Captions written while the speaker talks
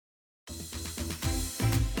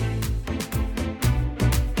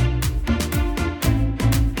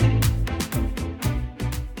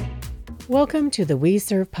Welcome to the We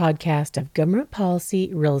Serve podcast of Government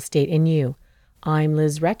Policy, Real Estate, and You. I'm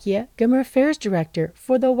Liz Recchia, Government Affairs Director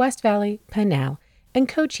for the West Valley, Pinal, and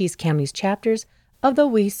Cochise Counties chapters of the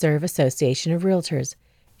We Serve Association of Realtors,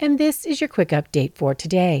 and this is your quick update for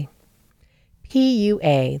today.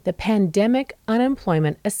 PUA, the Pandemic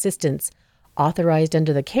Unemployment Assistance, authorized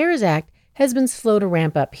under the CARES Act, has been slow to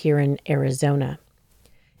ramp up here in Arizona.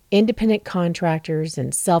 Independent contractors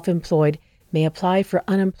and self-employed may apply for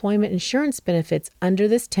unemployment insurance benefits under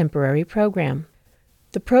this temporary program.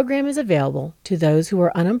 The program is available to those who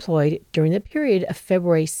are unemployed during the period of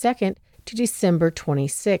February 2nd to December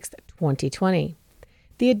 26th, 2020.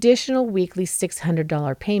 The additional weekly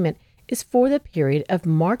 $600 payment is for the period of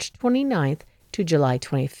March 29th to July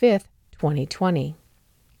 25th, 2020.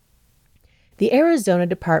 The Arizona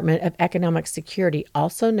Department of Economic Security,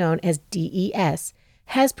 also known as DES,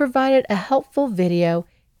 has provided a helpful video,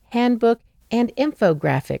 handbook, and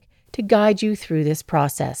infographic to guide you through this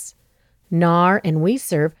process. NAR and We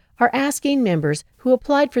Serve are asking members who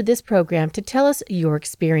applied for this program to tell us your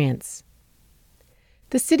experience.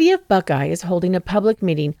 The City of Buckeye is holding a public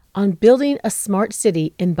meeting on building a smart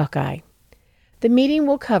city in Buckeye. The meeting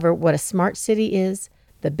will cover what a smart city is,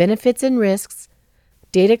 the benefits and risks,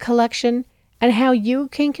 data collection, and how you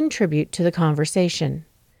can contribute to the conversation.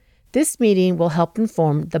 This meeting will help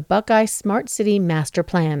inform the Buckeye Smart City Master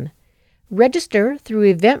Plan. Register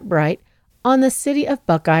through Eventbrite on the City of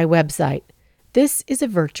Buckeye website. This is a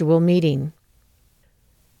virtual meeting.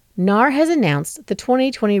 NAR has announced the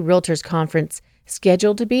 2020 Realtors Conference,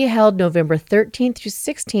 scheduled to be held November 13th through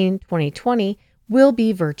 16th, 2020, will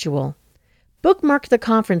be virtual. Bookmark the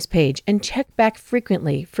conference page and check back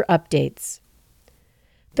frequently for updates.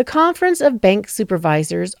 The Conference of Bank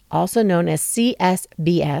Supervisors, also known as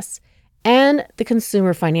CSBS, and the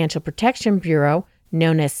Consumer Financial Protection Bureau,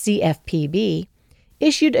 known as CFPB,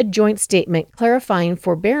 issued a joint statement clarifying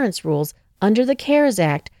forbearance rules under the CARES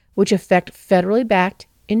Act, which affect federally backed,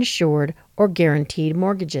 insured, or guaranteed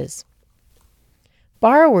mortgages.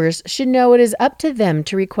 Borrowers should know it is up to them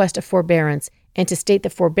to request a forbearance and to state the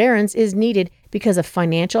forbearance is needed because of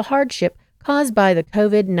financial hardship caused by the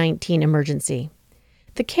COVID-19 emergency.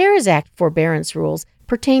 The CARES Act forbearance rules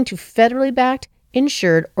pertain to federally backed,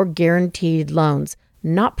 insured, or guaranteed loans,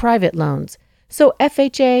 not private loans. So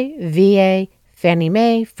FHA, VA, Fannie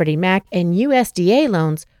Mae, Freddie Mac, and USDA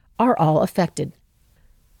loans are all affected.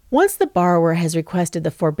 Once the borrower has requested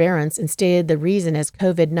the forbearance and stated the reason as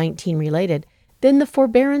COVID-19 related, then the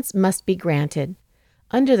forbearance must be granted.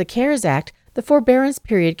 Under the CARES Act, the forbearance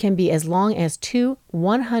period can be as long as 2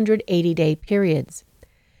 180-day periods.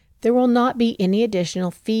 There will not be any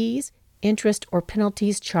additional fees, interest, or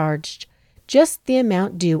penalties charged, just the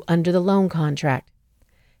amount due under the loan contract.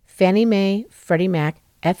 Fannie Mae, Freddie Mac,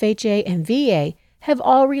 FHA, and VA have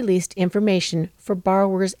all released information for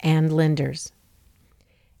borrowers and lenders.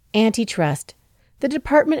 Antitrust. The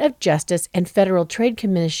Department of Justice and Federal Trade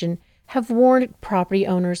Commission have warned property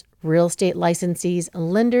owners, real estate licensees,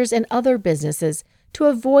 lenders, and other businesses to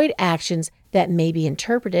avoid actions that may be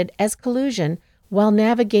interpreted as collusion while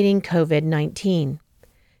navigating COVID-19.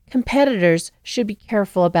 Competitors should be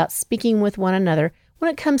careful about speaking with one another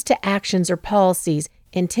when it comes to actions or policies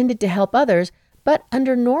intended to help others, but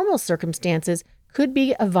under normal circumstances could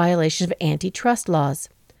be a violation of antitrust laws.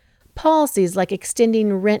 Policies like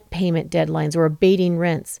extending rent payment deadlines or abating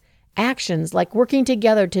rents, actions like working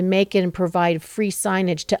together to make and provide free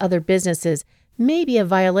signage to other businesses may be a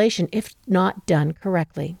violation if not done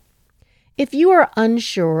correctly. If you are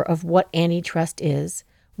unsure of what antitrust is,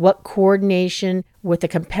 what coordination with a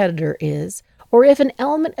competitor is, or if an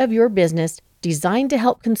element of your business designed to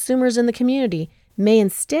help consumers in the community may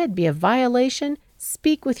instead be a violation,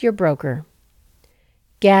 speak with your broker.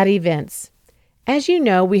 GAD events. As you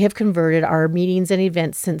know, we have converted our meetings and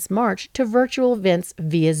events since March to virtual events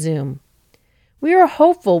via Zoom. We are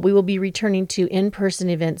hopeful we will be returning to in-person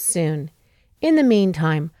events soon. In the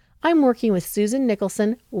meantime, I'm working with Susan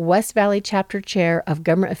Nicholson, West Valley Chapter Chair of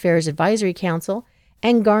Government Affairs Advisory Council,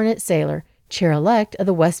 and Garnet Saylor, Chair-elect of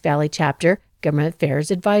the West Valley Chapter Government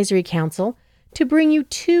Affairs Advisory Council, to bring you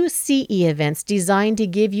 2 CE events designed to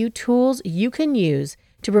give you tools you can use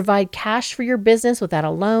to provide cash for your business without a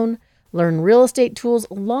loan, learn real estate tools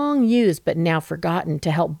long used but now forgotten to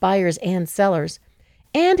help buyers and sellers,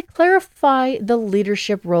 and clarify the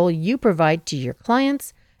leadership role you provide to your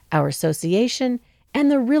clients, our association, and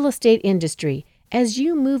the real estate industry as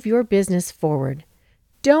you move your business forward.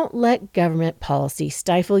 Don't let government policy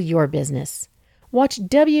stifle your business. Watch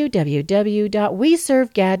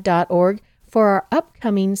www.weservegad.org for our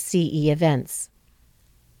upcoming CE events.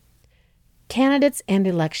 Candidates and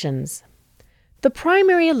elections. The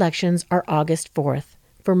primary elections are August 4th.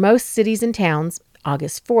 For most cities and towns,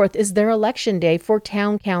 August 4th is their election day for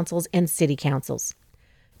town councils and city councils.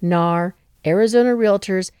 NAR, Arizona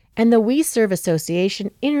Realtors, and the We Serve Association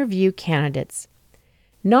interview candidates.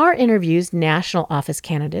 NAR interviews national office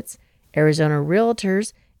candidates, Arizona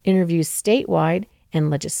Realtors interviews statewide and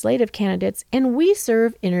legislative candidates, and We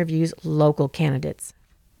Serve interviews local candidates.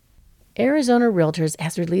 Arizona Realtors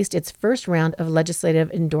has released its first round of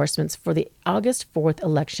legislative endorsements for the August 4th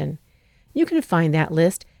election. You can find that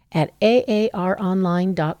list at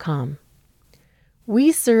aaronline.com.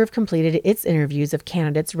 We Serve completed its interviews of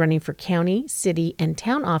candidates running for county, city, and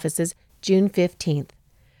town offices June 15th.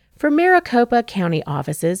 For Maricopa County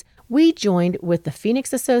offices, we joined with the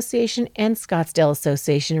Phoenix Association and Scottsdale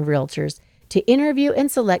Association of Realtors to interview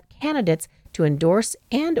and select candidates to endorse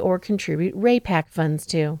and/or contribute RAPAC funds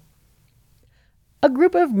to. A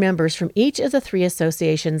group of members from each of the three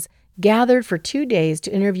associations gathered for 2 days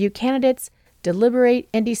to interview candidates, deliberate,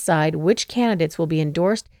 and decide which candidates will be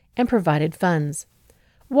endorsed and provided funds.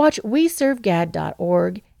 Watch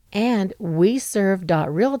WeServeGad.org and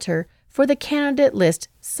WeServe.Realtor for the candidate list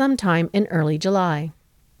sometime in early July.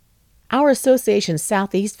 Our association's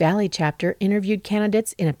Southeast Valley chapter interviewed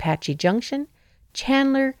candidates in Apache Junction,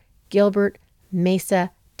 Chandler, Gilbert,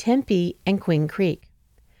 Mesa, Tempe, and Queen Creek.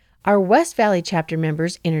 Our West Valley chapter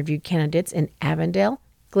members interviewed candidates in Avondale,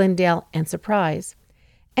 Glendale, and Surprise.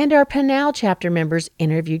 And our Pinal chapter members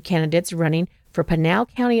interviewed candidates running for Pinal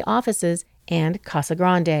County offices and Casa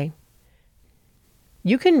Grande.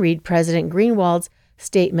 You can read President Greenwald's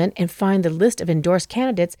statement and find the list of endorsed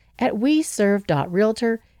candidates at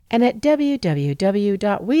WeServe.Realtor and at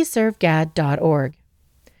www.WeServeGad.org.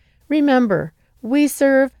 Remember,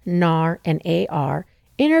 WeServe, NAR, and AR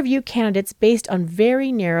interview candidates based on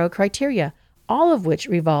very narrow criteria, all of which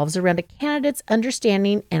revolves around a candidate's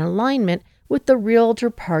understanding and alignment with the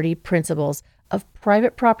Realtor Party principles of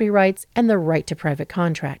private property rights and the right to private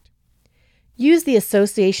contract. Use the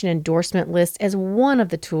association endorsement list as one of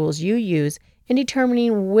the tools you use in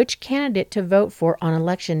determining which candidate to vote for on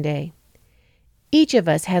Election Day. Each of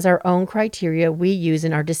us has our own criteria we use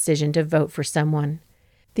in our decision to vote for someone.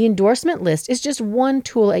 The endorsement list is just one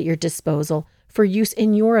tool at your disposal for use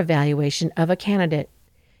in your evaluation of a candidate.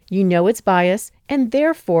 You know its bias, and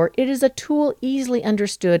therefore it is a tool easily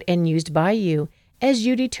understood and used by you as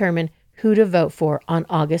you determine who to vote for on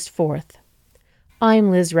August 4th.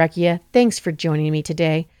 I'm Liz Recchia. Thanks for joining me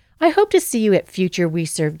today. I hope to see you at future We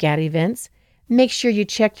Serve GAD events. Make sure you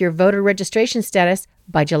check your voter registration status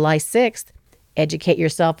by July 6th. Educate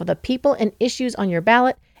yourself on the people and issues on your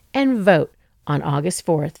ballot and vote on August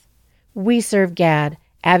 4th. We Serve GAD,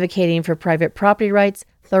 advocating for private property rights,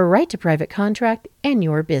 the right to private contract, and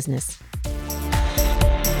your business.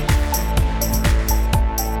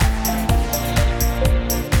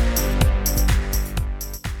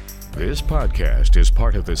 This podcast is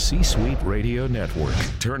part of the C-Suite Radio Network,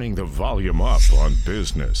 turning the volume up on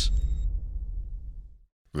business.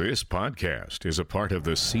 This podcast is a part of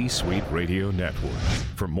the C-Suite Radio Network.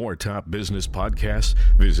 For more top business podcasts,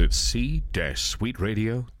 visit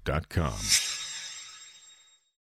c-suiteradio.com.